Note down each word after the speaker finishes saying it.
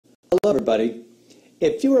Hello everybody.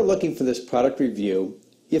 If you are looking for this product review,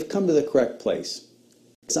 you've come to the correct place.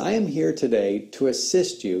 Because I am here today to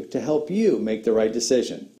assist you to help you make the right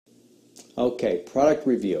decision. Okay, product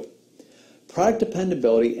review. Product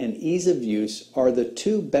dependability and ease of use are the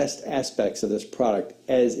two best aspects of this product,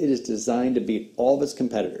 as it is designed to beat all of its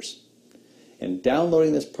competitors. And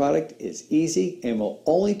downloading this product is easy and will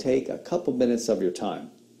only take a couple minutes of your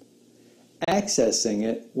time. Accessing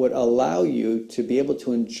it would allow you to be able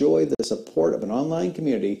to enjoy the support of an online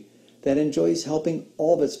community that enjoys helping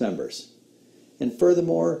all of its members. And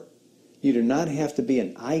furthermore, you do not have to be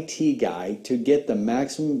an IT guy to get the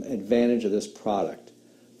maximum advantage of this product.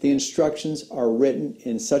 The instructions are written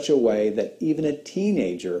in such a way that even a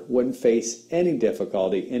teenager wouldn't face any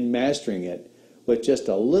difficulty in mastering it with just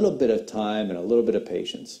a little bit of time and a little bit of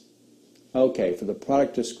patience. Okay, for the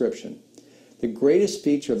product description. The greatest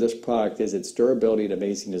feature of this product is its durability and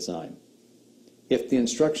amazing design. If the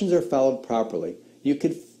instructions are followed properly, you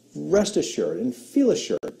could rest assured and feel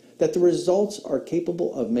assured that the results are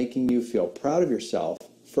capable of making you feel proud of yourself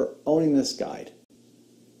for owning this guide.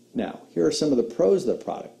 Now, here are some of the pros of the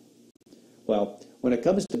product. Well, when it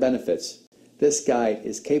comes to benefits, this guide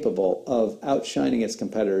is capable of outshining its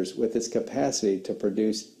competitors with its capacity to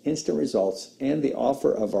produce instant results and the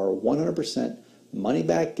offer of our 100%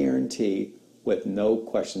 money-back guarantee with no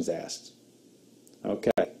questions asked.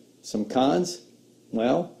 Okay, some cons?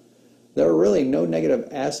 Well, there are really no negative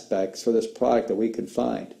aspects for this product that we could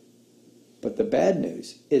find. But the bad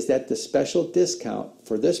news is that the special discount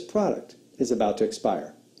for this product is about to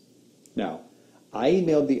expire. Now, I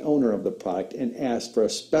emailed the owner of the product and asked for a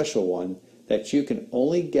special one that you can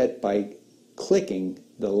only get by clicking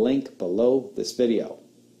the link below this video.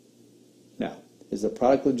 Now, is the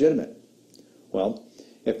product legitimate? Well,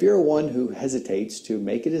 if you're one who hesitates to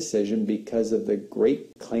make a decision because of the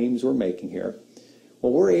great claims we're making here,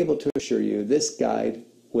 well, we're able to assure you this guide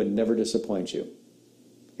would never disappoint you.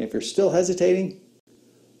 If you're still hesitating,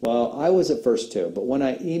 well, I was at first too, but when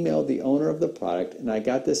I emailed the owner of the product and I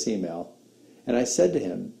got this email, and I said to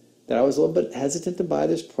him that I was a little bit hesitant to buy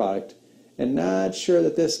this product and not sure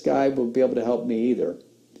that this guide would be able to help me either,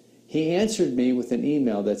 he answered me with an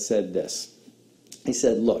email that said this. He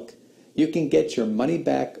said, look, you can get your money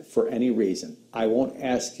back for any reason. I won't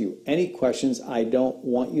ask you any questions. I don't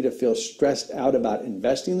want you to feel stressed out about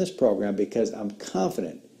investing in this program because I'm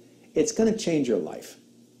confident it's going to change your life.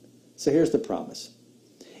 So here's the promise.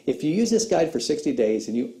 If you use this guide for 60 days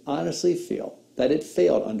and you honestly feel that it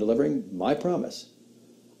failed on delivering my promise,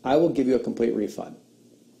 I will give you a complete refund.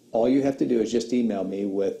 All you have to do is just email me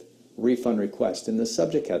with refund request in the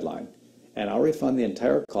subject headline, and I'll refund the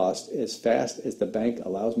entire cost as fast as the bank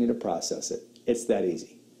allows me to process it. It's that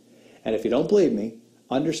easy. And if you don't believe me,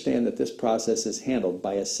 understand that this process is handled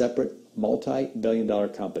by a separate multi-billion-dollar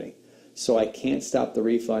company, so I can't stop the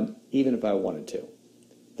refund even if I wanted to.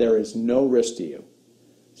 There is no risk to you.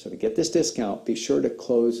 So to get this discount, be sure to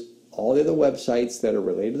close all the other websites that are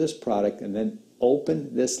related to this product and then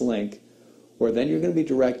open this link, where then you're going to be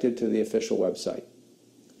directed to the official website.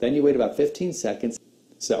 Then you wait about 15 seconds.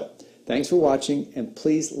 So, thanks for watching, and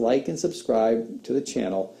please like and subscribe to the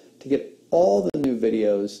channel to get all the new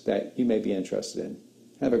videos that you may be interested in.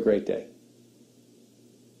 Have a great day.